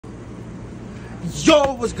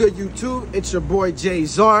Yo, what's good, YouTube? It's your boy Jay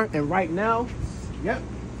Czar, and right now, yep,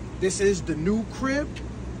 this is the new crib,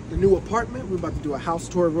 the new apartment. We're about to do a house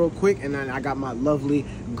tour real quick, and then I got my lovely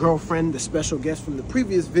girlfriend, the special guest from the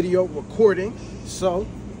previous video, recording. So,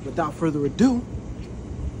 without further ado,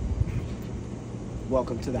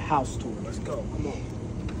 welcome to the house tour. Let's go. Come on.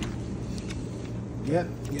 Yep,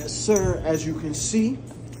 yes, sir. As you can see,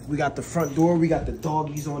 we got the front door. We got the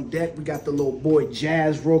doggies on deck. We got the little boy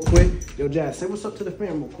Jazz real quick. Yo, Jazz, say what's up to the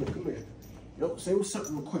fam real quick. Come here. Yo, say what's up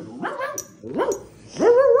real quick. My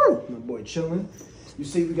boy chilling. You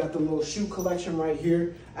see, we got the little shoe collection right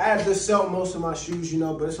here. I had to sell most of my shoes, you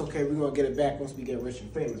know, but it's okay. We're going to get it back once we get rich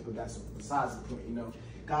and famous, but that's besides the point, you know.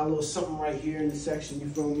 Got a little something right here in the section, you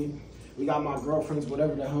feel me? We got my girlfriend's,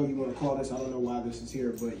 whatever the hell you want to call this. I don't know why this is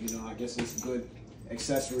here, but, you know, I guess it's good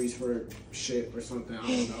accessories for shit or something.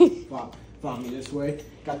 I don't know. Follow me this way.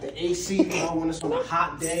 Got the AC, you know, when it's on a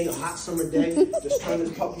hot day, a hot summer day. Just turn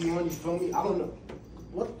this puppy on, you feel me? I don't know.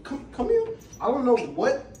 What? Come here. I don't know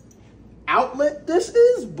what outlet this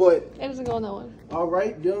is, but It doesn't go on that one. all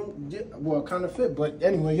right, yeah, well, kind of fit, but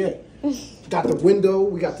anyway, yeah. Got the window.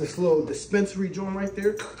 We got this little dispensary joint right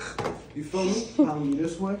there. You feel me? Follow me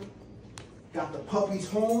this way. Got the puppy's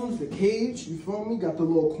homes, the cage. You feel me? Got the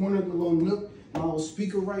little corner, the little nook. My little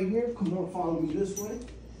speaker right here. Come on, follow me this way.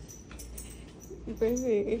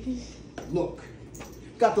 Baby. Look,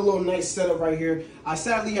 got the little nice setup right here. I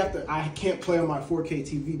sadly I can't play on my 4K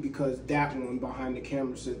TV because that one behind the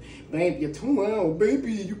camera said, "Babe, you're too loud,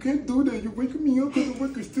 baby. You can't do that. You're waking me up because the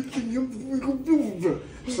work is 16."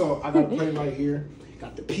 So I gotta play right here.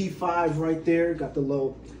 Got the P5 right there. Got the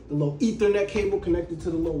little Ethernet cable connected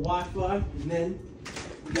to the little Wi-Fi, and then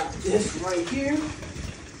we got this right here.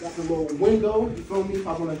 Got the little window. You feel me? If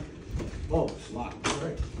I wanna, oh, it's locked. All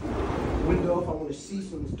right. Window if I want to see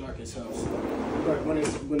some. It's dark as hell. So, but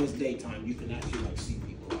when it's daytime, you can actually like see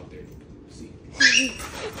people out there. See.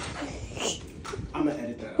 I'm gonna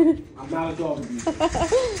edit that out. I'm not a dog abuser.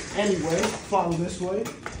 Anyway, follow this way.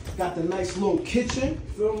 Got the nice little kitchen.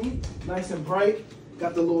 Feel me? Nice and bright.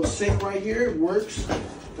 Got the little sink right here. It works.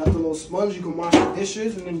 Got the little sponge. You can wash the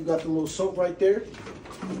dishes, and then you got the little soap right there.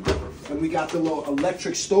 And we got the little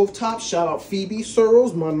electric stovetop. Shout out Phoebe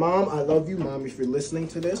Searles, my mom. I love you, Mom, if you're listening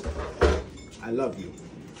to this. I love you.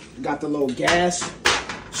 We got the little gas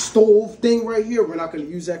stove thing right here. We're not going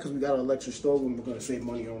to use that because we got an electric stove and we're going to save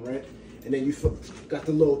money on rent. And then you got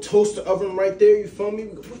the little toaster oven right there. You feel me?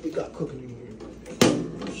 What we got cooking in here?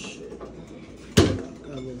 Oh, shit.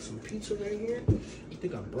 Got a little some pizza right here. I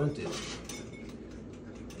think I burnt it.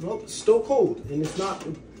 Nope, it's still cold. And it's not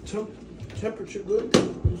temperature good.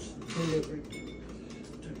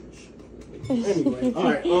 Anyway, all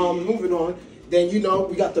right, moving on. Then, you know,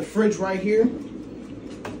 we got the fridge right here.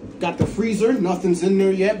 Got the freezer. Nothing's in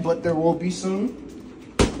there yet, but there will be soon.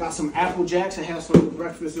 Got some Apple Jacks. I had some for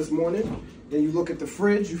breakfast this morning. Then you look at the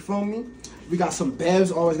fridge, you feel me? We got some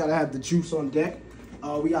Bevs. Always got to have the juice on deck.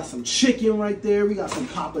 We got some chicken right there. We got some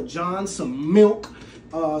Papa John's, some milk.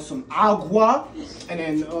 Some agua, and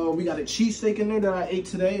then we got a cheesesteak in there that I ate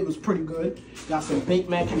today. It was pretty good. Got some baked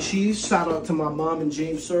mac and cheese. Shout out to my mom and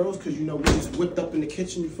James Searles, because you know we just whipped up in the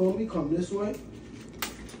kitchen. You feel me? Come this way.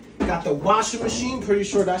 Got the washing machine. Pretty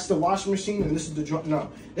sure that's the washing machine, and this is the dryer. No,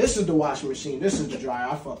 this is the washing machine. This is the dryer.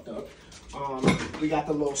 I fucked up. We got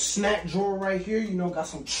the little snack drawer right here. You know, got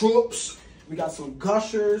some Troops. We got some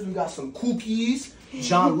Gushers. We got some cookies.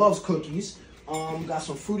 John loves cookies. We got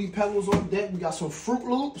some Fruity Pebbles on deck. We got some Fruit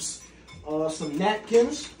Loops, some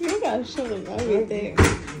napkins. You gotta show them everything.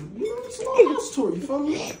 You know, it's a little house tour, you feel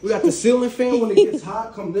me? We got the ceiling fan when it gets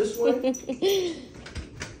hot. Come this way.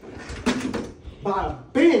 Bada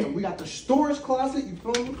bam! We got the storage closet, you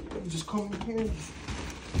feel me? You just come in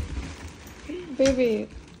here. Baby.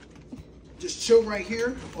 Just chill right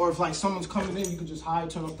here. Or if like someone's coming in, you can just hide,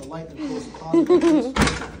 turn off the light, and close the closet.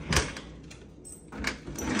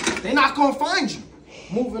 They're not gonna find you.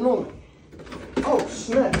 Moving on. Oh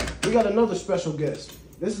snap! We got another special guest.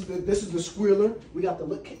 This is the squealer. We got the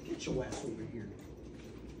get your ass over here.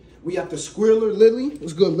 We got the squealer, Lily.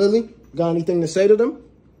 What's good, Lily? Got anything to say to them?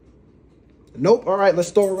 Nope. All right,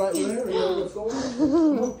 let's throw it right there. You know what's going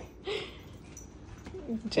on?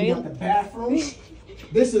 We got the bathroom.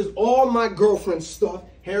 This is all my girlfriend's stuff: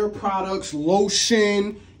 hair products,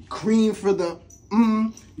 lotion, cream for the.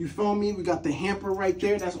 You feel me? We got the hamper right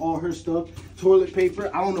there. That's all her stuff. Toilet paper.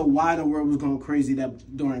 I don't know why the world was going crazy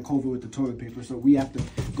that during COVID with the toilet paper. So we have to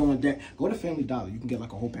go in debt. Go to Family Dollar. You can get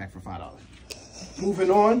like a whole pack for $5.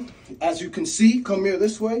 Moving on, as you can see, come here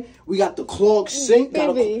this way. We got the clogged sink.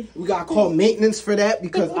 We got to call maintenance for that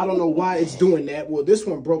because I don't know why it's doing that. Well, this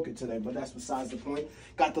one broke it today, but that's besides the point.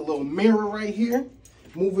 Got the little mirror right here.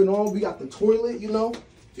 Moving on, we got the toilet, you know.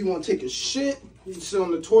 If you want to take a shit, you can sit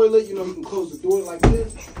on the toilet. You know, you can close the door like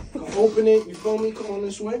this. You can open it, you feel me? Come on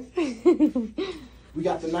this way. We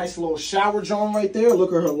got the nice little shower john right there.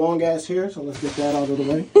 Look at her long ass hair, so let's get that out of the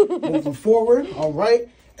way. Moving forward, all right.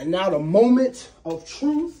 And now the moment of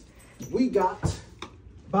truth, we got,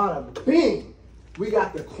 bada bing, we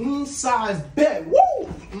got the queen size bed. Woo!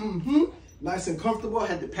 Mm-hmm. Nice and comfortable. I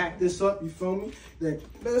had to pack this up, you feel me? Then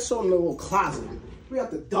there's on the little closet. We got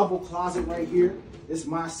the double closet right here. This is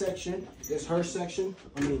my section. This is her section.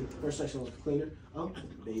 I mean, her section was cleaner. Oh,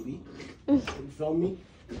 baby. You feel me?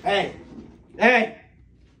 Hey, hey.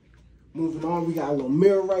 Moving on, we got a little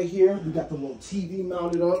mirror right here. We got the little TV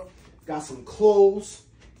mounted up. Got some clothes.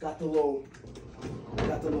 Got the little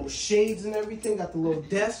shades and everything. Got the little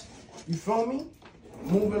desk. You feel me?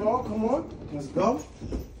 Moving on, come on. Let's go.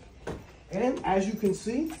 And as you can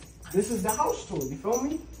see, this is the house tour. You feel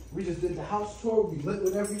me? We just did the house tour. We lit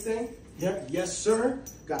with everything. Yep, yes, sir.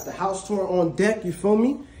 Got the house tour on deck. You feel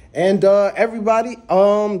me? And everybody,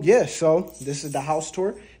 yeah, so this is the house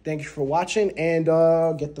tour. Thank you for watching and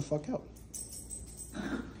get the fuck out.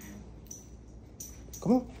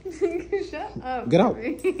 Come on. Shut up. Get out.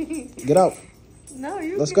 Get out. No,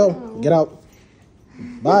 you Let's go. Out. Get out.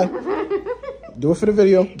 Bye. Do it for the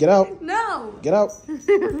video. Get out. No. Get out.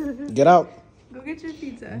 Get out. Go get your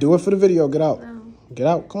pizza. Do it for the video. Get out. No. Get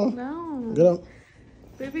out. Come on. No. Get out.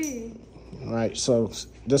 Baby. All right. So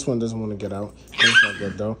this one doesn't want to get out. That's not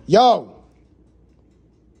good though. Yo.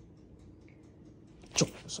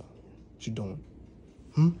 What's up? What you doing?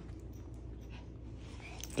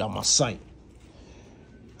 Got my sight.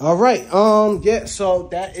 All right. Yeah. So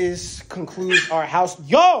that concludes our house.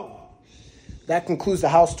 Yo. That concludes the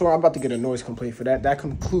house tour. I'm about to get a noise complaint for that. That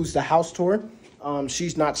concludes the house tour.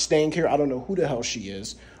 She's not staying here. I don't know who the hell she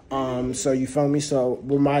is. So you feel me? So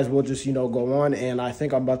we might as well just, you know, go on. And I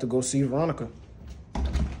think I'm about to go see Veronica.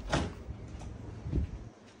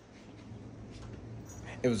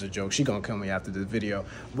 It was a joke. She gonna kill me after this video.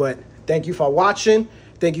 But thank you for watching.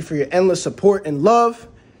 Thank you for your endless support and love.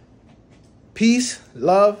 Peace,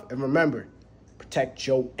 love, and remember, protect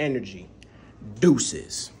your energy.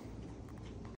 Deuces.